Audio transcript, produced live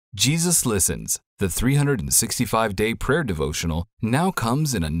Jesus Listens, the 365-day prayer devotional, now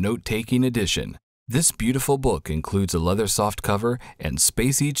comes in a note-taking edition. This beautiful book includes a leather softcover and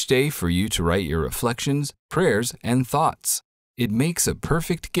space each day for you to write your reflections, prayers, and thoughts. It makes a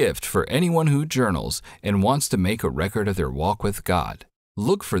perfect gift for anyone who journals and wants to make a record of their walk with God.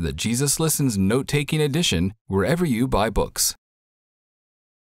 Look for the Jesus Listens note-taking edition wherever you buy books.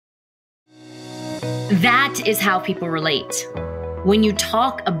 That is how people relate. When you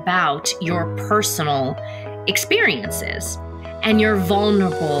talk about your personal experiences and you're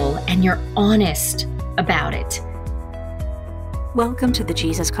vulnerable and you're honest about it. Welcome to the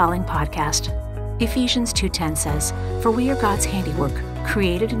Jesus Calling Podcast. Ephesians 2:10 says, "For we are God's handiwork,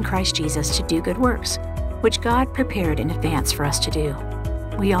 created in Christ Jesus to do good works, which God prepared in advance for us to do."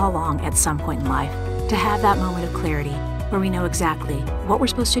 We all long at some point in life to have that moment of clarity where we know exactly what we're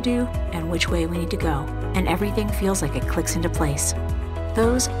supposed to do and which way we need to go, and everything feels like it clicks into place.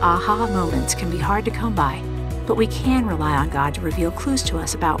 Those aha moments can be hard to come by, but we can rely on God to reveal clues to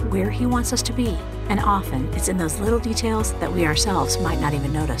us about where He wants us to be, and often it's in those little details that we ourselves might not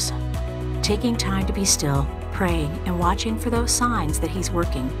even notice. Taking time to be still, praying, and watching for those signs that He's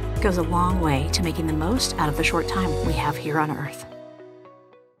working goes a long way to making the most out of the short time we have here on earth.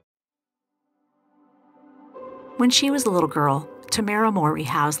 When she was a little girl, Tamera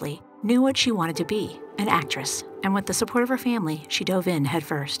Mowry-Housley knew what she wanted to be, an actress, and with the support of her family, she dove in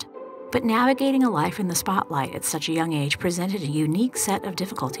headfirst. But navigating a life in the spotlight at such a young age presented a unique set of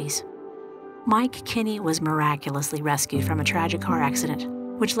difficulties. Mike Kinney was miraculously rescued from a tragic car accident,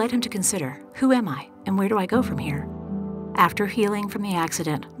 which led him to consider, who am I and where do I go from here? After healing from the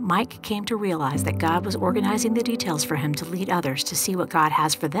accident, Mike came to realize that God was organizing the details for him to lead others to see what God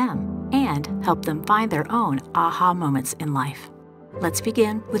has for them and help them find their own aha moments in life. Let's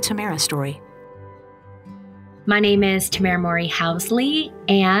begin with Tamera's story. My name is Tamera Mowry-Housley,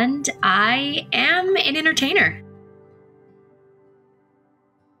 and I am an entertainer.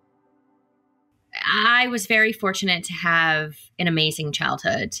 I was very fortunate to have an amazing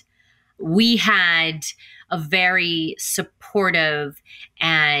childhood. We had a very supportive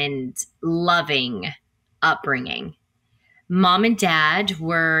and loving upbringing. Mom and Dad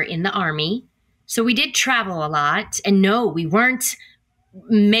were in the Army, so we did travel a lot. And no, we weren't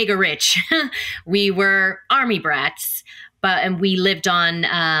mega rich. We were Army brats, and we lived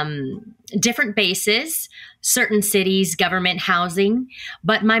on different bases, certain cities, government housing.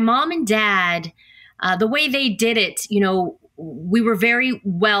 But my mom and dad, the way they did it, we were very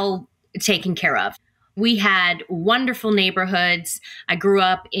well taken care of. We had wonderful neighborhoods. I grew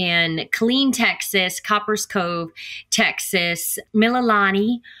up in Killeen, Texas, Coppers Cove, Texas,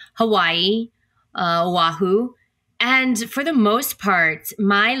 Mililani, Hawaii, Oahu. And for the most part,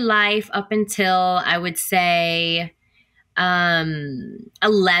 my life up until I would say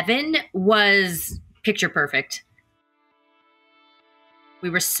 11 was picture perfect. We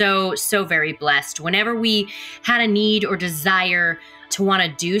were so very blessed. Whenever we had a need or desire to want to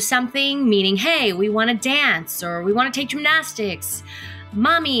do something, meaning, hey, we want to dance or we want to take gymnastics.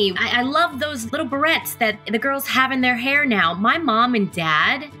 Mommy, I love those little barrettes that the girls have in their hair now. My mom and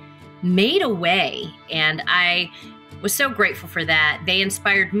dad made a way, and I was so grateful for that. They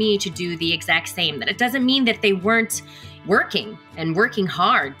inspired me to do the exact same. That it doesn't mean that they weren't working and working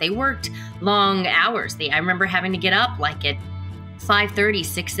hard. They worked long hours. I remember having to get up like at 5:30,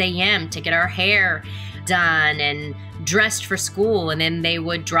 6 a.m. to get our hair done and dressed for school. And then they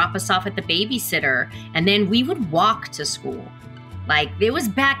would drop us off at the babysitter. And then we would walk to school. Like, it was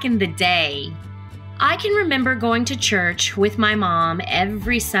back in the day. I can remember going to church with my mom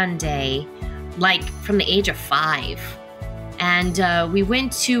every Sunday, like from the age of 5. And we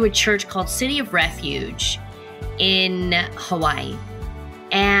went to a church called City of Refuge in Hawaii.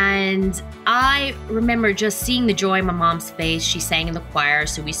 And I remember just seeing the joy in my mom's face. She sang in the choir,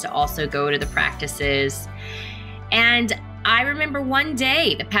 so we used to also go to the practices. And I remember one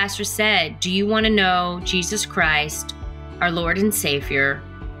day the pastor said, "Do you want to know Jesus Christ, our Lord and Savior,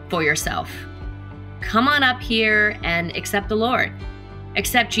 for yourself? Come on up here and accept the Lord.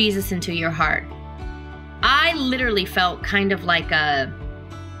 Accept Jesus into your heart." I literally felt kind of like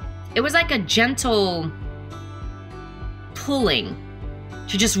it was like a gentle pulling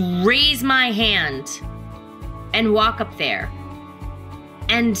to just raise my hand and walk up there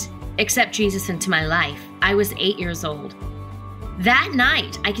and accept Jesus into my life. I was 8 years old. That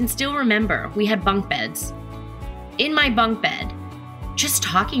night, I can still remember, we had bunk beds. In my bunk bed, just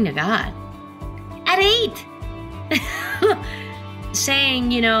talking to God. At 8!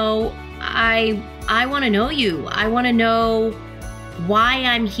 Saying, I want to know you. I want to know why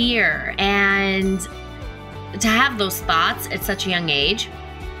I'm here. And to have those thoughts at such a young age,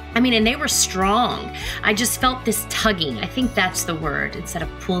 And they were strong. I just felt this tugging. I think that's the word instead of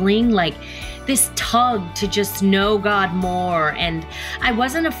pulling, like this tug to just know God more. And I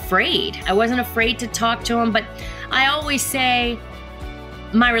wasn't afraid. I wasn't afraid to talk to him. But I always say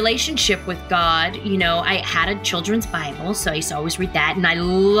my relationship with God, I had a children's Bible, so I used to always read that. And I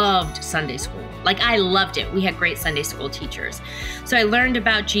loved Sunday school. Like, I loved it. We had great Sunday school teachers. So I learned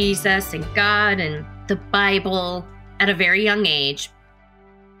about Jesus and God and the Bible at a very young age.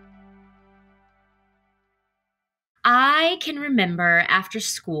 I can remember after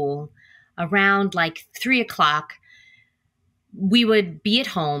school, around like 3:00, we would be at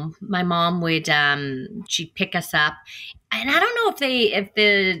home. My mom would, she'd pick us up. And I don't know if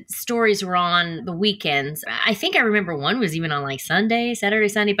the stories were on the weekends. I think I remember one was even on like Saturday,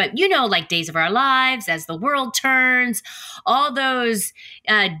 Sunday, but like Days of Our Lives, As the World Turns, all those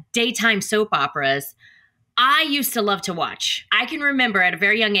daytime soap operas. I used to love to watch. I can remember at a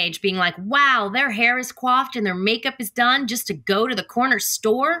very young age being like, wow, their hair is coiffed and their makeup is done just to go to the corner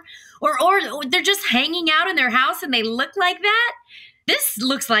store. Or they're just hanging out in their house and they look like that. This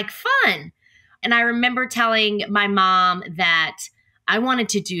looks like fun. And I remember telling my mom that I wanted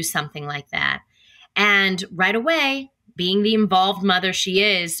to do something like that. And right away, being the involved mother she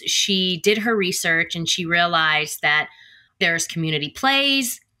is, she did her research and she realized that there's community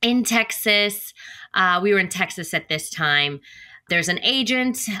plays in Texas. We were in Texas at this time. There's an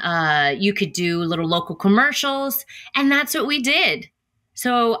agent. You could do little local commercials. And that's what we did.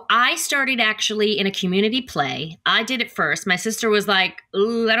 So I started actually in a community play. I did it first. My sister was like,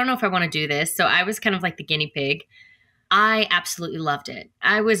 ooh, I don't know if I want to do this. So I was kind of like the guinea pig. I absolutely loved it.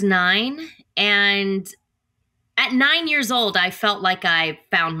 I was 9. And at 9 years old, I felt like I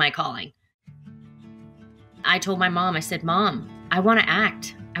found my calling. I told my mom, I said, Mom, I want to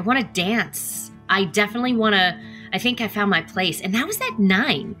act. I want to dance. I definitely want to, I think I found my place. And that was at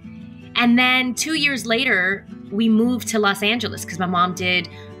 9. And then 2 years later, we moved to Los Angeles because my mom did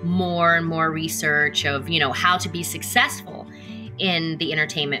more and more research of, how to be successful in the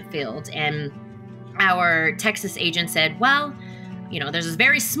entertainment field. And our Texas agent said, well, there's this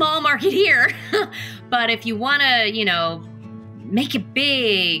very small market here, but if you want to, make it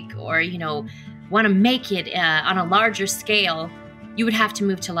big or, want to make it on a larger scale, you would have to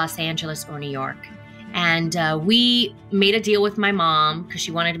move to Los Angeles or New York. And we made a deal with my mom because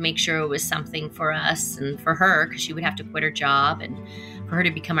she wanted to make sure it was something for us and for her because she would have to quit her job. And for her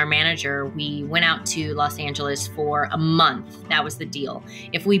to become our manager, we went out to Los Angeles for a month. That was the deal.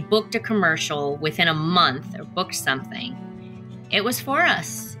 If we booked a commercial within a month or booked something, it was for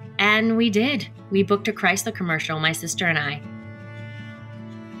us. And we did. We booked a Chrysler commercial, my sister and I.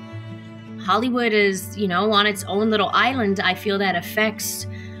 Hollywood is, on its own little island. I feel that affects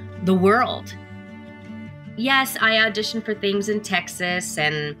the world. Yes, I auditioned for things in Texas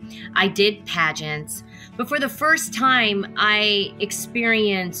and I did pageants, but for the first time, I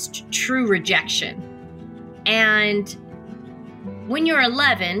experienced true rejection. And when you're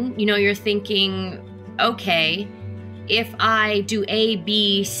 11, you're thinking, okay, if I do A,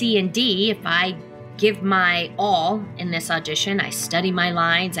 B, C, and D, if I give my all in this audition, I study my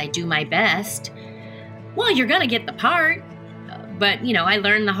lines, I do my best, well, you're going to get the part. But, I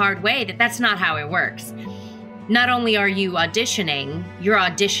learned the hard way that that's not how it works. Not only are you auditioning, you're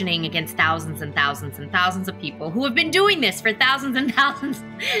auditioning against thousands and thousands and thousands of people who have been doing this for thousands and thousands,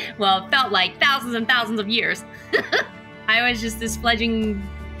 well, it felt like thousands and thousands of years. I was just this fledgling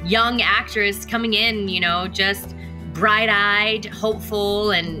young actress coming in, just bright-eyed,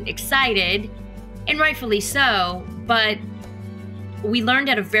 hopeful, and excited, and rightfully so. But we learned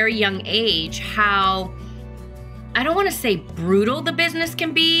at a very young age how, I don't want to say brutal the business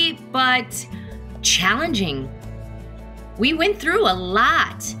can be, but challenging. We went through a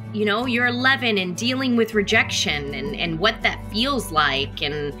lot. You're 11 and dealing with rejection and what that feels like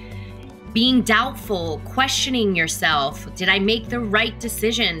and being doubtful, questioning yourself. Did I make the right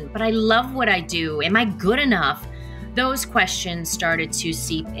decision? But I love what I do. Am I good enough? Those questions started to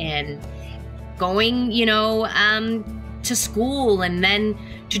seep in. Going, to school and then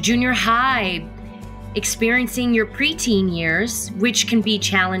to junior high, experiencing your preteen years, which can be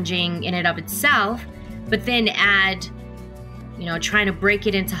challenging in and of itself, but then add, trying to break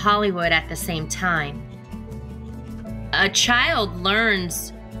it into Hollywood at the same time. A child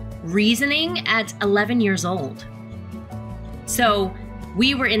learns reasoning at 11 years old. So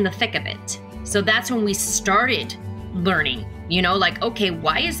we were in the thick of it. So that's when we started learning, okay,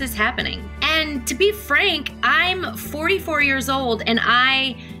 why is this happening? And to be frank, I'm 44 years old and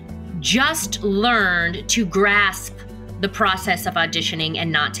I just learned to grasp the process of auditioning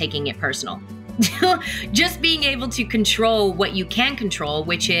and not taking it personal. Just being able to control what you can control,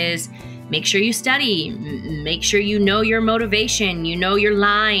 which is make sure you study, make sure you know your motivation, you know your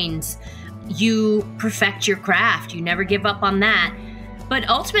lines, you perfect your craft, you never give up on that. But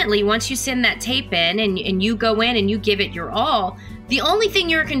ultimately, once you send that tape in and you go in and you give it your all, the only thing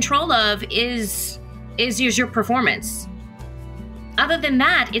you're in control of is your performance. Other than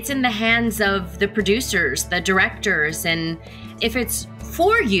that, it's in the hands of the producers, the directors, and if it's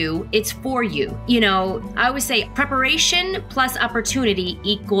for you, it's for you. You know, I always say preparation plus opportunity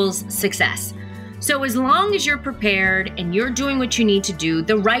equals success. So as long as you're prepared and you're doing what you need to do,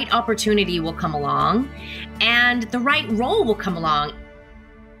 the right opportunity will come along and the right role will come along.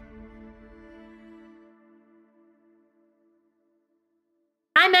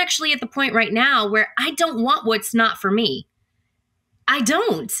 I'm actually at the point right now where I don't want what's not for me. I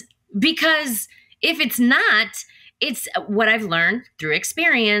don't, because if it's not, it's what I've learned through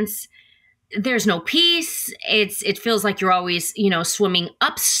experience. There's no peace. It feels like you're always, swimming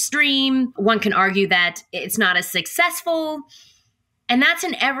upstream. One can argue that it's not as successful. And that's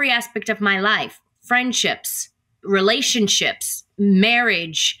in every aspect of my life. Friendships, relationships,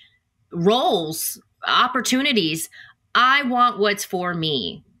 marriage, roles, opportunities. I want what's for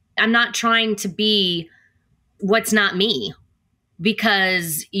me. I'm not trying to be what's not me,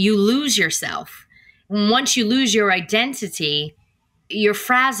 because you lose yourself. Once you lose your identity, you're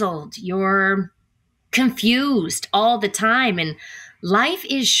frazzled, you're confused all the time. And life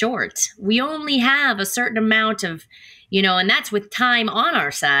is short. We only have a certain amount of, and that's with time on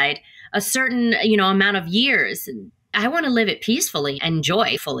our side, a certain, amount of years. I want to live it peacefully and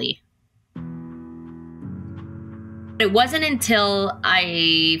joyfully. It wasn't until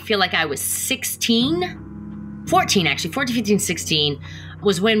I feel like I was 14, 15, 16,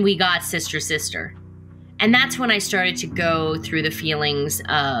 was when we got Sister. And that's when I started to go through the feelings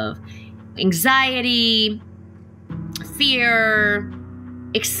of anxiety, fear,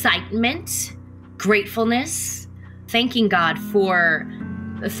 excitement, gratefulness, thanking God for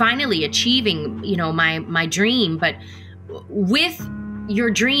finally achieving, my dream. But with your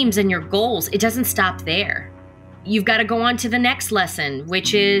dreams and your goals, it doesn't stop there. You've got to go on to the next lesson,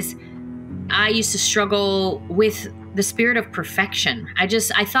 which is I used to struggle with the spirit of perfection. I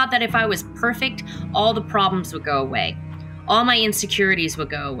thought that if I was perfect, all the problems would go away. All my insecurities would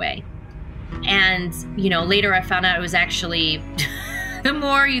go away. And, later I found out it was actually, the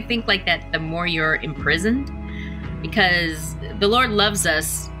more you think like that, the more you're imprisoned, because the Lord loves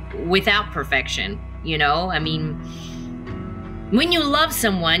us without perfection. When you love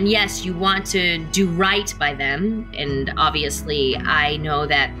someone, yes, you want to do right by them. And obviously I know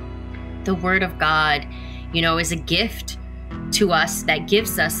that the Word of God, is a gift to us that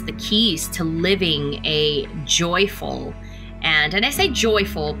gives us the keys to living a joyful, and I say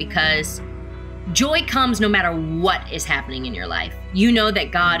joyful because joy comes no matter what is happening in your life. You know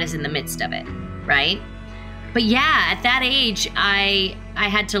that God is in the midst of it, right? But yeah, at that age, I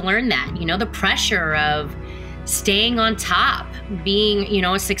had to learn that, the pressure of staying on top, being,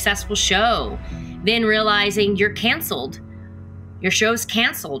 a successful show, then realizing you're canceled. Your show's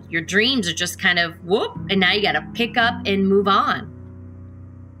canceled. Your dreams are just kind of whoop, and now you got to pick up and move on.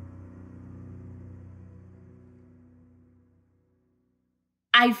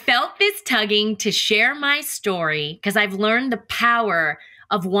 I felt this tugging to share my story because I've learned the power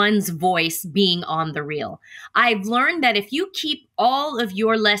of one's voice being on the reel. I've learned that if you keep all of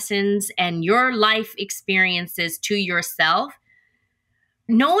your lessons and your life experiences to yourself,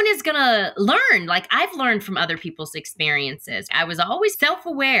 no one is going to learn. Like I've learned from other people's experiences. I was always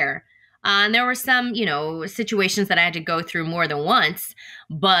self-aware. And there were some, situations that I had to go through more than once,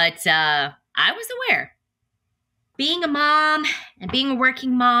 but I was aware. Being a mom and being a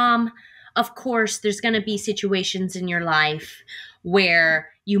working mom, of course, there's going to be situations in your life where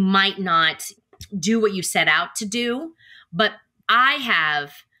you might not do what you set out to do. But I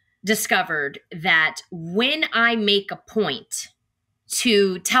have discovered that when I make a point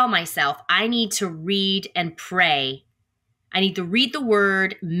to tell myself I need to read and pray, I need to read the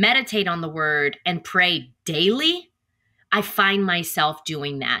Word, meditate on the Word, and pray daily, I find myself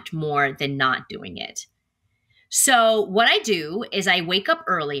doing that more than not doing it. So what I do is I wake up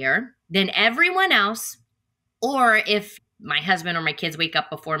earlier than everyone else, or if my husband or my kids wake up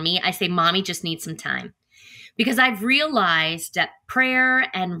before me, I say, Mommy just needs some time. Because I've realized that prayer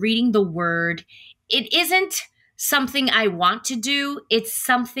and reading the Word, it isn't something I want to do. It's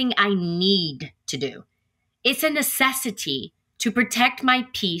something I need to do. It's a necessity to protect my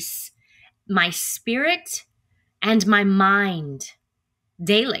peace, my spirit, and my mind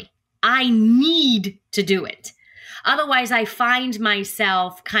daily. I need to do it. Otherwise, I find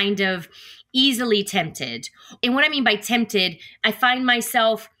myself kind of easily tempted. And what I mean by tempted, I find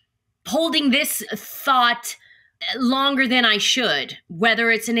myself holding this thought longer than I should, whether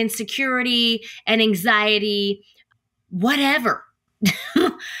it's an insecurity, an anxiety, whatever.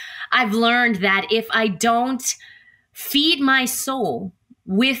 I've learned that if I don't feed my soul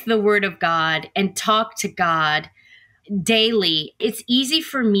with the Word of God and talk to God daily, it's easy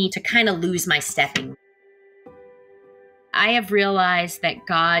for me to kind of lose my stepping. I have realized that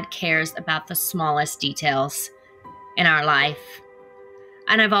God cares about the smallest details in our life.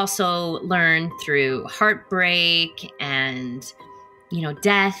 And I've also learned through heartbreak and,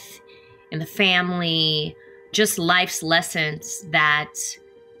 death in the family, just life's lessons, that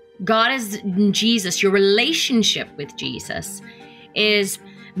God is Jesus. Your relationship with Jesus is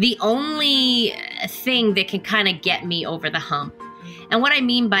the only thing that can kind of get me over the hump. And what I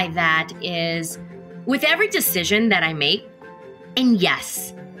mean by that is with every decision that I make, and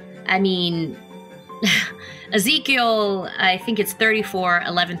yes, I mean, Ezekiel, I think it's 34,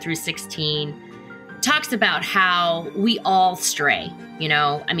 11 through 16, talks about how we all stray,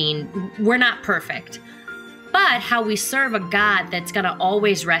 we're not perfect, but how we serve a God that's going to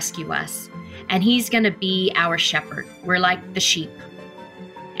always rescue us. And he's going to be our shepherd. We're like the sheep.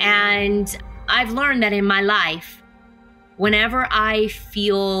 And I've learned that in my life, whenever I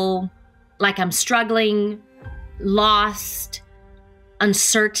feel like I'm struggling, lost,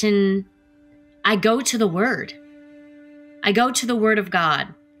 uncertain, I go to the Word. I go to the Word of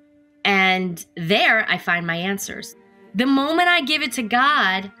God. And there I find my answers. The moment I give it to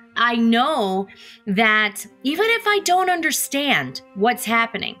God, I know that even if I don't understand what's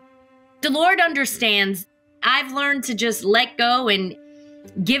happening, the Lord understands. I've learned to just let go and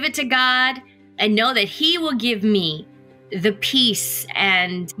give it to God and know that He will give me the peace.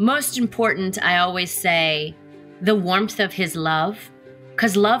 And most important, I always say, the warmth of His love,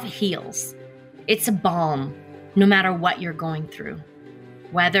 because love heals. It's a balm no matter what you're going through,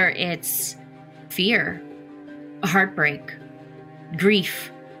 whether it's fear, heartbreak,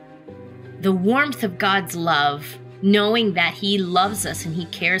 grief. The warmth of God's love, knowing that He loves us and He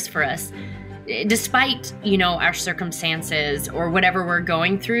cares for us, despite, our circumstances or whatever we're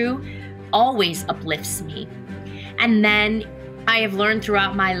going through, always uplifts me. And then I have learned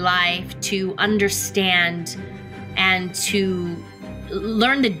throughout my life to understand and to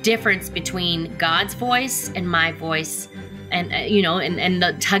learn the difference between God's voice and my voice, and and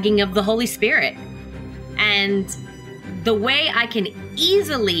the tugging of the Holy Spirit. And the way I can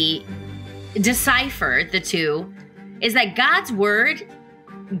easily decipher the two is that God's word,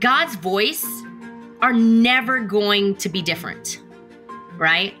 God's voice are never going to be different,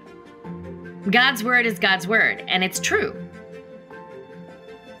 right? God's word is God's word, and it's true.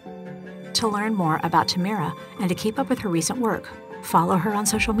 To learn more about Tamera and to keep up with her recent work, follow her on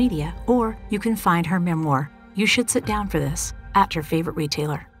social media, or you can find her memoir, You Should Sit Down for This, at your favorite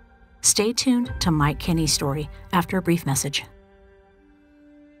retailer. Stay tuned to Mike Kinney's story after a brief message.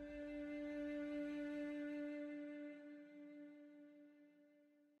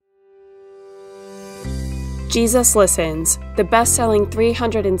 Jesus Listens, the best-selling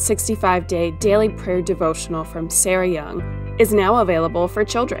 365-day daily prayer devotional from Sarah Young, is now available for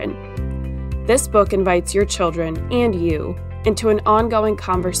children. This book invites your children and you into an ongoing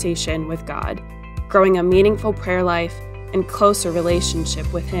conversation with God, growing a meaningful prayer life and closer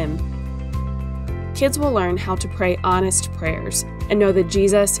relationship with Him. Kids will learn how to pray honest prayers and know that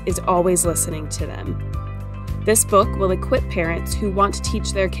Jesus is always listening to them. This book will equip parents who want to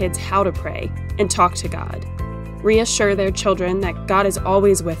teach their kids how to pray and talk to God, reassure their children that God is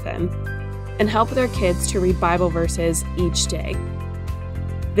always with them, and help their kids to read Bible verses each day.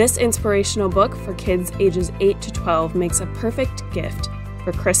 This inspirational book for kids ages 8 to 12 makes a perfect gift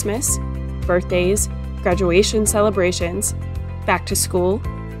for Christmas, birthdays, graduation celebrations, back to school,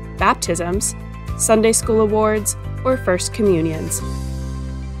 baptisms, Sunday school awards, or First Communions.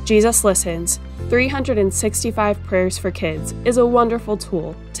 Jesus Listens, 365 Prayers for Kids is a wonderful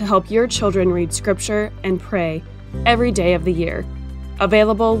tool to help your children read Scripture and pray every day of the year.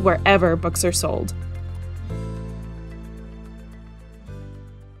 Available wherever books are sold.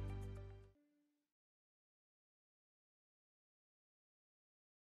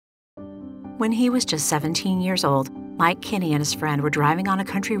 When he was just 17 years old, Mike Kinney and his friend were driving on a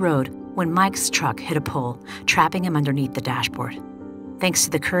country road when Mike's truck hit a pole, trapping him underneath the dashboard. Thanks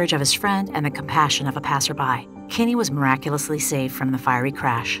to the courage of his friend and the compassion of a passerby, Kinney was miraculously saved from the fiery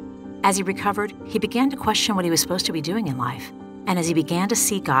crash. As he recovered, he began to question what he was supposed to be doing in life. And as he began to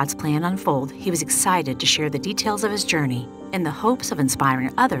see God's plan unfold, he was excited to share the details of his journey in the hopes of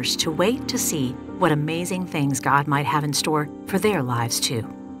inspiring others to wait to see what amazing things God might have in store for their lives too.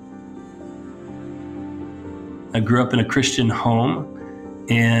 I grew up in a Christian home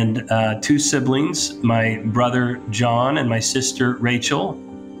and 2 siblings, my brother John and my sister Rachel.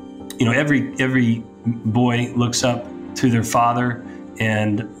 You know, every boy looks up to their father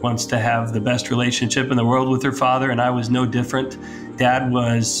and wants to have the best relationship in the world with their father, and I was no different. Dad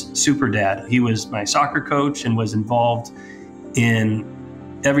was super dad. He was my soccer coach and was involved in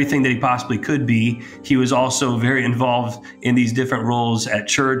everything that he possibly could be. He was also very involved in these different roles at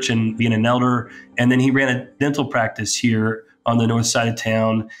church and being an elder. And then he ran a dental practice here on the north side of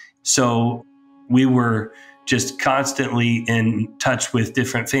town. So we were just constantly in touch with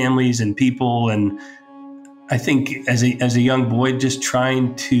different families and people. And I think as a young boy, just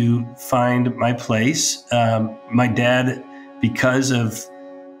trying to find my place. My dad, because of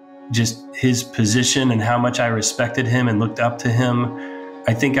just his position and how much I respected him and looked up to him,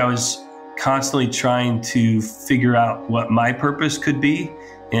 I think I was constantly trying to figure out what my purpose could be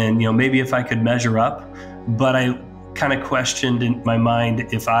and, you know, maybe if I could measure up. But I kind of questioned in my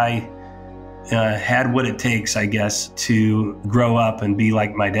mind if I had what it takes, I guess, to grow up and be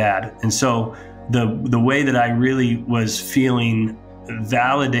like my dad. And so the way that I really was feeling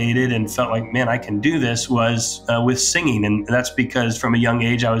validated and felt like, man, I can do this was with singing. And that's because from a young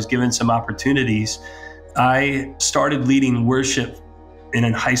age, I was given some opportunities. I started leading worship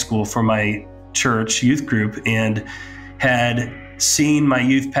in high school for my church youth group and had seen my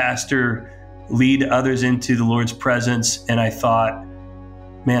youth pastor lead others into the Lord's presence. And I thought,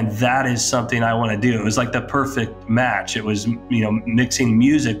 man, that is something I want to do. It was like the perfect match. It was, you know, mixing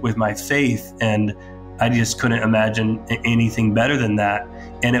music with my faith. And I just couldn't imagine anything better than that.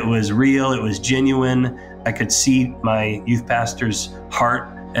 And it was real. It was genuine. I could see my youth pastor's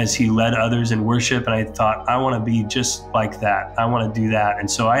heart as he led others in worship. And I thought, I want to be just like that. I want to do that.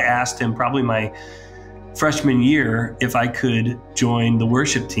 And so I asked him probably my freshman year if I could join the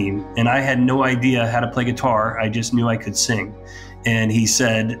worship team. And I had no idea how to play guitar. I just knew I could sing. And he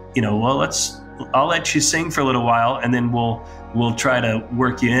said, you know, well, I'll let you sing for a little while and then we'll try to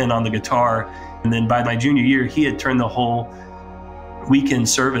work you in on the guitar. And then by my junior year, he had turned the whole weekend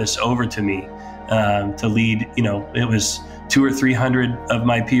service over to me to lead. You know, it was 200 or 300 of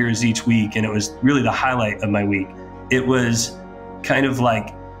my peers each week. And it was really the highlight of my week. It was kind of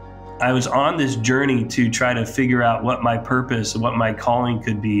like I was on this journey to try to figure out what my purpose, what my calling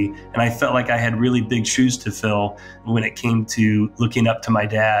could be. And I felt like I had really big shoes to fill when it came to looking up to my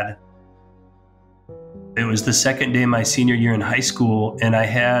dad. It was the second day of my senior year in high school, and I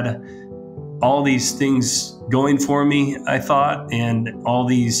had all these things going for me, I thought, and all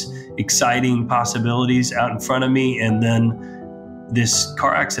these exciting possibilities out in front of me. And then this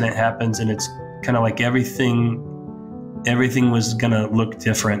car accident happens, and it's kind of like everything was gonna look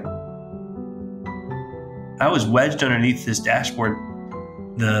different. I was wedged underneath this dashboard.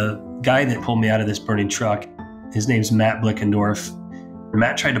 The guy that pulled me out of this burning truck, his name's Matt Blickendorf.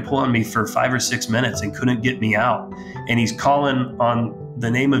 Matt tried to pull on me for 5 or 6 minutes and couldn't get me out. And he's calling on the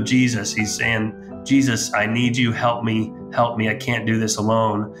name of Jesus. He's saying, Jesus, I need you, help me, I can't do this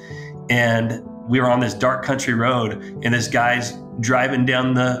alone. And we were on this dark country road, and this guy's driving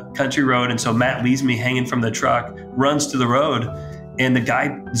down the country road. And so Matt leaves me hanging from the truck, runs to the road, and the guy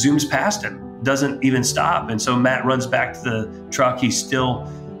zooms past him, doesn't even stop. And so Matt runs back to the truck. He's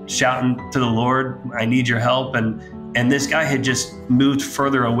still shouting to the Lord, I need your help. And this guy had just moved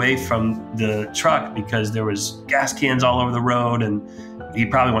further away from the truck because there was gas cans all over the road, and he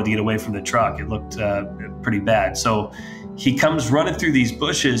probably wanted to get away from the truck. It looked pretty bad. So he comes running through these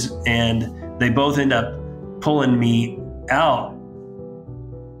bushes, and they both end up pulling me out.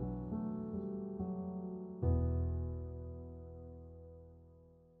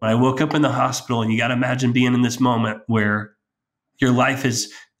 I woke up in the hospital, and you got to imagine being in this moment where your life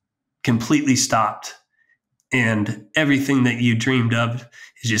is completely stopped and everything that you dreamed of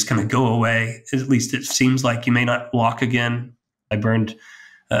is just going to go away. At least it seems like you may not walk again. I burned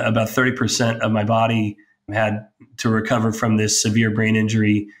about 30% of my body, had to recover from this severe brain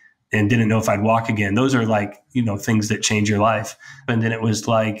injury, and didn't know if I'd walk again. Those are like, you know, things that change your life. And then it was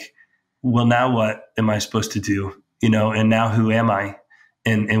like, well, now what am I supposed to do? You know, and now who am I?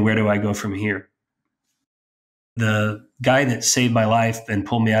 And where do I go from here? The guy that saved my life and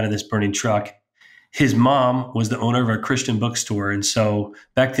pulled me out of this burning truck, his mom was the owner of a Christian bookstore. And so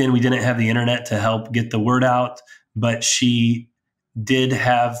back then we didn't have the internet to help get the word out, but she did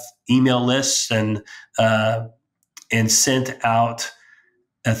have email lists and sent out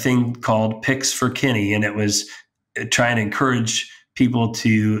a thing called Picks for Kinney. And it was trying to encourage people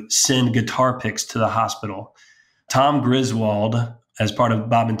to send guitar picks to the hospital. Tom Griswold, as part of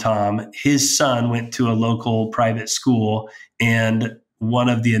Bob and Tom, his son went to a local private school and one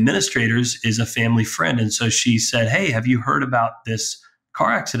of the administrators is a family friend. And so she said, hey, have you heard about this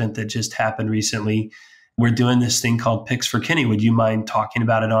car accident that just happened recently? We're doing this thing called Picks for Kinney. Would you mind talking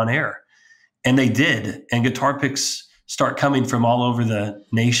about it on air? And they did. And guitar picks start coming from all over the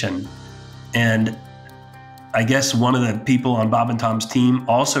nation. And I guess one of the people on Bob and Tom's team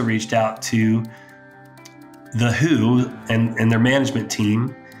also reached out to The Who and their management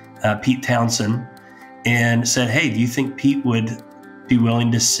team, Pete Townsend, and said, hey, do you think Pete would be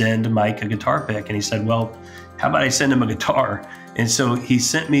willing to send Mike a guitar pick? And he said, well, how about I send him a guitar? And so he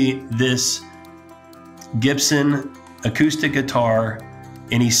sent me this Gibson acoustic guitar,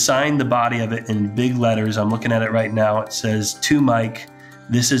 and he signed the body of it in big letters. I'm looking at it right now. It says, to Mike,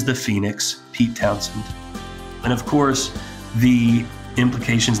 this is the Phoenix, Pete Townsend. And of course, the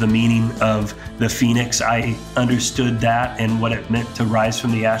implications, the meaning of the Phoenix, I understood that and what it meant to rise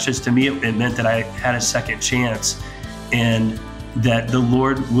from the ashes. To me, it meant that I had a second chance and that the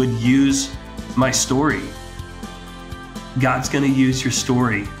Lord would use my story. God's going to use your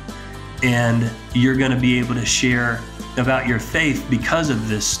story, and you're going to be able to share about your faith because of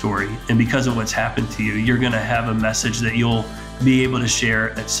this story and because of what's happened to you. You're going to have a message that you'll be able to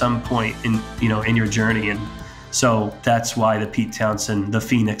share at some point in your journey. And so that's why the Pete Townsend, the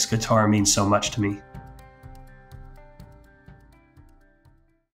Phoenix guitar, means so much to me.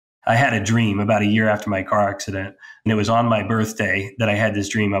 I had a dream about a year after my car accident, and it was on my birthday that I had this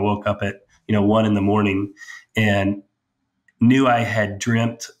dream. I woke up at 1 a.m. and knew I had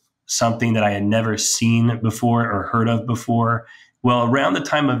dreamt something that I had never seen before or heard of before. Well, around the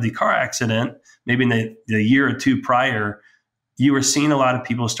time of the car accident, maybe in the year or two prior, you were seeing a lot of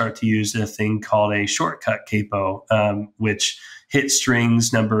people start to use a thing called a shortcut capo, which hits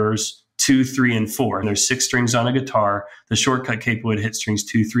strings numbers 2, 3, and 4. And there's 6 strings on a guitar. The shortcut capo would hit strings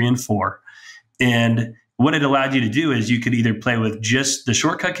 2, 3, and 4. And what it allowed you to do is you could either play with just the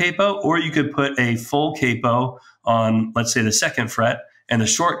shortcut capo, or you could put a full capo on, let's say, the 2nd fret, and the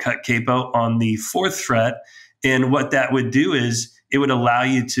shortcut capo on the 4th fret. And what that would do is it would allow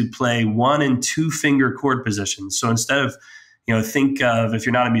you to play 1 and 2 finger chord positions. So instead of, think of, if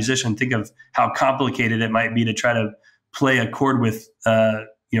you're not a musician, think of how complicated it might be to try to play a chord with,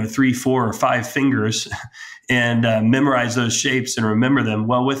 3, 4, or 5 fingers and memorize those shapes and remember them.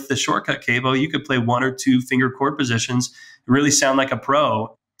 Well, with the shortcut capo, you could play 1 or 2 finger chord positions, really sound like a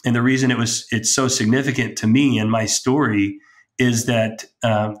pro. And the reason it's so significant to me and my story is that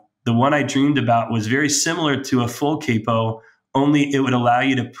the one I dreamed about was very similar to a full capo, only it would allow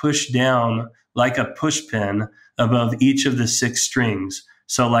you to push down like a push pin above each of the 6 strings.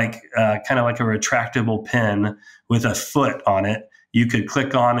 So like kind of like a retractable pen with a foot on it. You could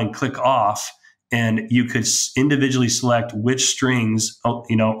click on and click off, and you could individually select which strings,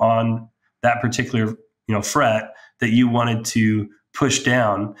 on that particular, fret that you wanted to push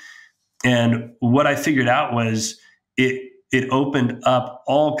down. And what I figured out was it opened up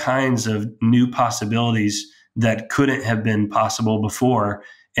all kinds of new possibilities that couldn't have been possible before.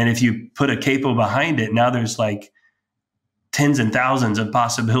 And if you put a capo behind it, now there's like tens and thousands of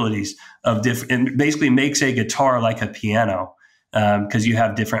possibilities of different, and basically makes a guitar like a piano, because you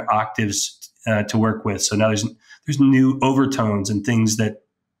have different octaves to work with. So now there's new overtones and things that,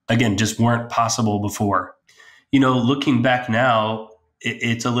 again, just weren't possible before. Looking back now,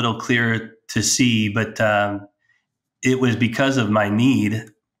 it's a little clearer to see, but it was because of my need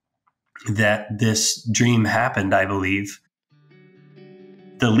that this dream happened, I believe.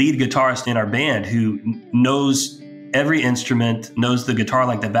 The lead guitarist in our band, who knows every instrument, knows the guitar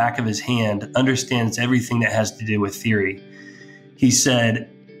like the back of his hand, understands everything that has to do with theory, he said,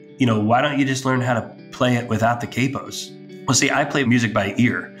 why don't you just learn how to play it without the capos? Well, see, I play music by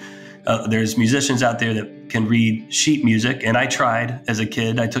ear. There's musicians out there that can read sheet music, and I tried as a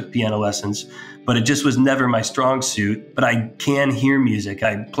kid. I took piano lessons, but it just was never my strong suit. But I can hear music.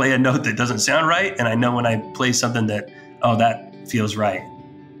 I play a note that doesn't sound right, and I know when I play something that feels right.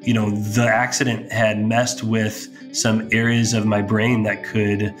 The accident had messed with some areas of my brain that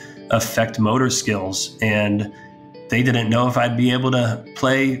could affect motor skills, and they didn't know if I'd be able to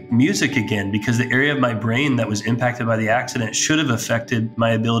play music again, because the area of my brain that was impacted by the accident should have affected my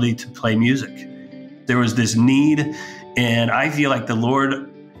ability to play music. There was this need, and I feel like the Lord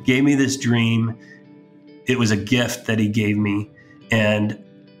gave me this dream. It was a gift that he gave me, and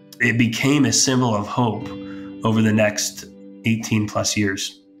it became a symbol of hope over the next 18 plus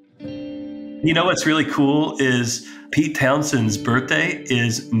years. What's really cool is Pete Townsend's birthday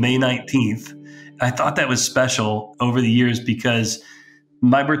is May 19th. I thought that was special over the years because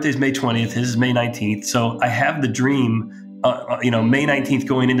my birthday is May 20th, his is May 19th. So I have the dream, May 19th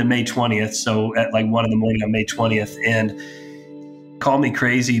going into May 20th. So at like 1 a.m. on May 20th. And call me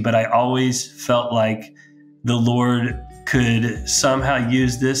crazy, but I always felt like the Lord could somehow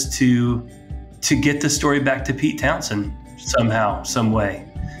use this to get the story back to Pete Townsend somehow, some way,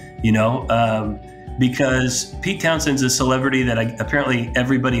 because Pete Townsend's a celebrity that apparently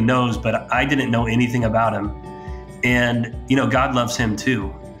everybody knows, but I didn't know anything about him. And, God loves him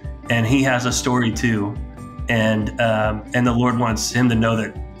too. And he has a story too. And the Lord wants him to know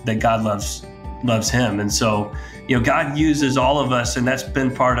that God loves him. And so, God uses all of us. And that's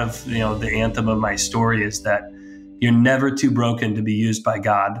been part of, the anthem of my story, is that you're never too broken to be used by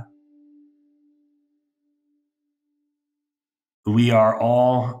God. We are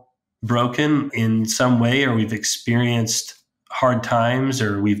all broken in some way, or we've experienced hard times,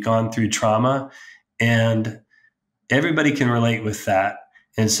 or we've gone through trauma, and everybody can relate with that.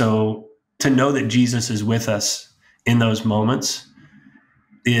 And so to know that Jesus is with us in those moments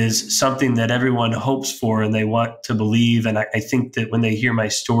is something that everyone hopes for and they want to believe. And I think that when they hear my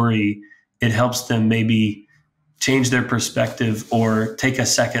story, it helps them maybe change their perspective or take a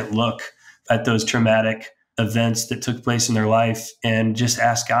second look at those traumatic events that took place in their life and just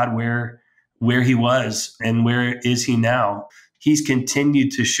ask God where he was and where is he now. He's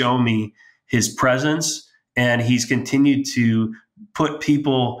continued to show me his presence, and he's continued to put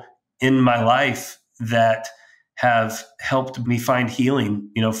people in my life that have helped me find healing,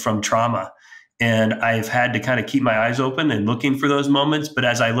 from trauma. And I've had to kind of keep my eyes open and looking for those moments. But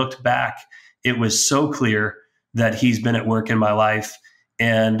as I looked back, it was so clear that he's been at work in my life.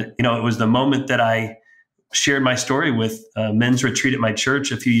 And, it was the moment that I shared my story with a men's retreat at my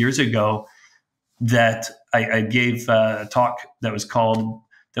church a few years ago that I gave a talk that was called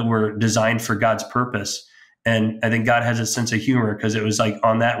 "That We're Designed for God's Purpose." And I think God has a sense of humor, because it was like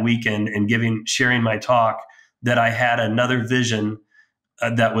on that weekend and sharing my talk that I had another vision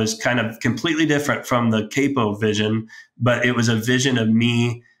that was kind of completely different from the capo vision, but it was a vision of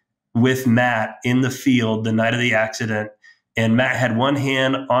me with Matt in the field the night of the accident. And Matt had one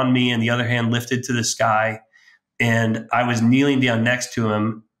hand on me and the other hand lifted to the sky. And I was kneeling down next to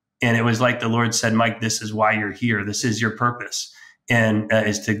him. And it was like the Lord said, "Mike, this is why you're here. This is your purpose." And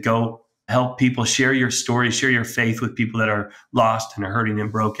is to go help people, share your story, share your faith with people that are lost and are hurting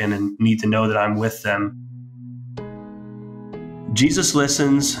and broken and need to know that I'm with them. Jesus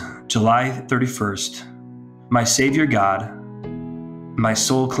listens, July 31st. My Savior God, my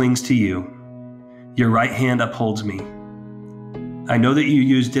soul clings to you. Your right hand upholds me. I know that you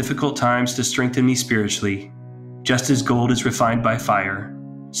use difficult times to strengthen me spiritually. Just as gold is refined by fire,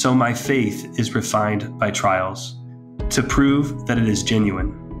 so my faith is refined by trials, to prove that it is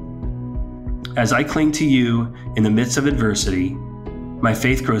genuine. As I cling to you in the midst of adversity, my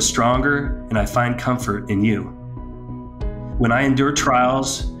faith grows stronger and I find comfort in you. When I endure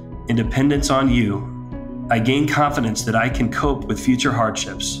trials in dependence on you, I gain confidence that I can cope with future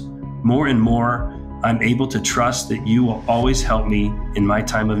hardships. More and more, I'm able to trust that you will always help me in my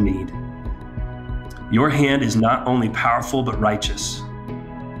time of need. Your hand is not only powerful but righteous.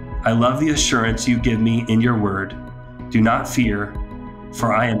 I love the assurance you give me in your word. Do not fear,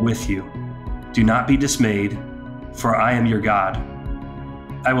 for I am with you. Do not be dismayed, for I am your God.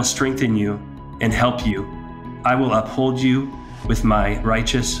 I will strengthen you and help you. I will uphold you with my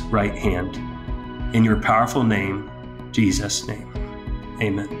righteous right hand. In your powerful name, Jesus' name.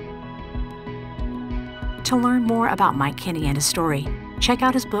 Amen. To learn more about Mike Kinney and his story, check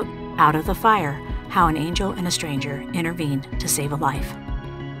out his book, Out of the Fire: How an Angel and a Stranger Intervened to Save a Life.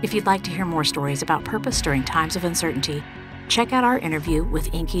 If you'd like to hear more stories about purpose during times of uncertainty, check out our interview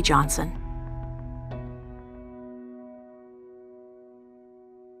with Inky Johnson.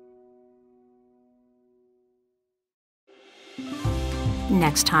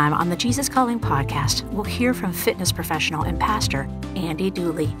 Next time on the Jesus Calling podcast, we'll hear from fitness professional and pastor Andy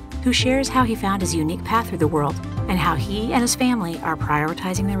Dooley, who shares how he found his unique path through the world and how he and his family are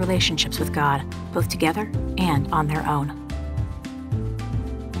prioritizing their relationships with God, both together and on their own.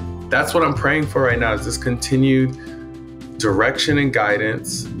 That's what I'm praying for right now, is this continued direction and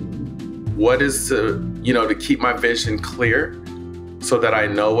guidance. What is to keep my vision clear so that I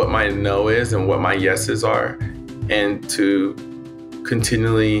know what my no is and what my yeses are, and to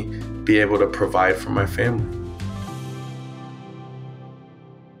continually be able to provide for my family.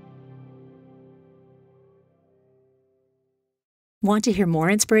 Want to hear more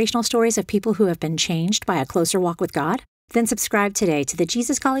inspirational stories of people who have been changed by a closer walk with God? Then subscribe today to the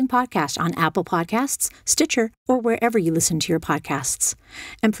Jesus Calling podcast on Apple Podcasts, Stitcher, or wherever you listen to your podcasts.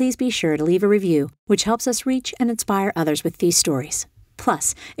 And please be sure to leave a review, which helps us reach and inspire others with these stories.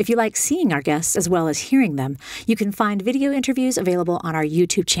 Plus, if you like seeing our guests as well as hearing them, you can find video interviews available on our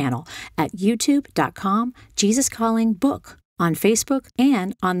YouTube channel at youtube.com/JesusCallingBook on Facebook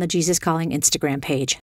and on the Jesus Calling Instagram page.